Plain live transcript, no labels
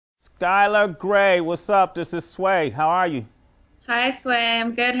Skylar Gray, what's up? This is Sway. How are you? Hi, Sway.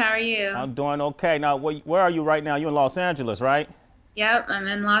 I'm good. How are you? I'm doing okay. Now, where are you right now? You're in Los Angeles, right? Yep, I'm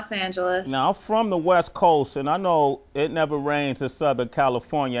in Los Angeles. Now, I'm from the West Coast, and I know it never rains in Southern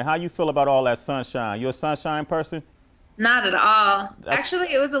California. How you feel about all that sunshine? You a sunshine person? Not at all. That's,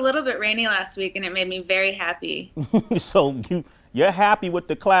 Actually, it was a little bit rainy last week, and it made me very happy. so you're happy with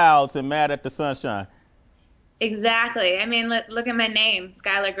the clouds and mad at the sunshine. Exactly. I mean, look at my name,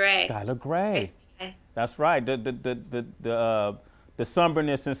 Skylar Gray. Skylar Gray Gray. Sky. That's right. The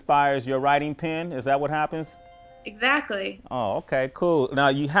somberness inspires your writing pen. Is that what happens? Exactly. Oh, okay, cool. Now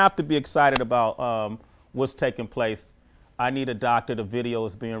you have to be excited about what's taking place. I Need a Doctor. The video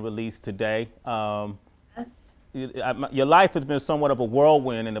is being released today. Yes. Your life has been somewhat of a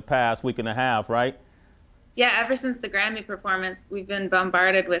whirlwind in the past week and a half, right? Yeah, ever since the Grammy performance, we've been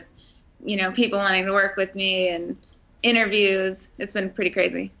bombarded with, people wanting to work with me and interviews. It's been pretty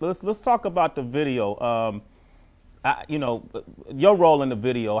crazy. Let's talk about the video. Your role in the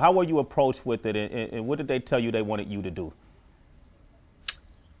video. How were you approached with it, and what did they tell you they wanted you to do?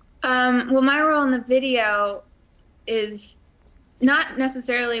 Well, my role in the video is not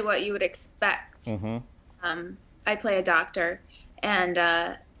necessarily what you would expect. Mm-hmm. I play a doctor, and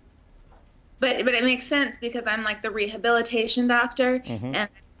but it makes sense because I'm like the rehabilitation doctor, Mm-hmm. and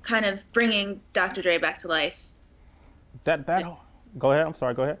kind of bringing Dr. Dre back to life. That Go ahead. I'm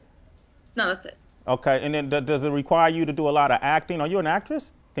sorry. Go ahead. No, that's it. Okay, and then does it require you to do a lot of acting? Are you an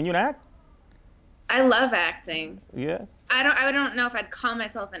actress? Can you act? I love acting. Yeah. I don't know if I'd call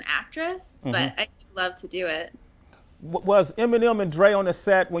myself an actress, Mm-hmm. but I do love to do it. Was Eminem and Dre on the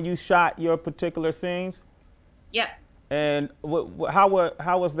set when you shot your particular scenes? Yep. And how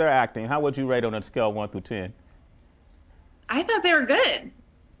was their acting? How would you rate on a scale of 1 through 10? I thought they were good.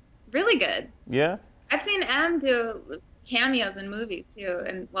 Really good. Yeah. I've seen M do cameos in movies too,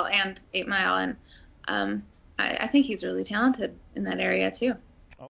 and 8 Mile, and I think he's really talented in that area too.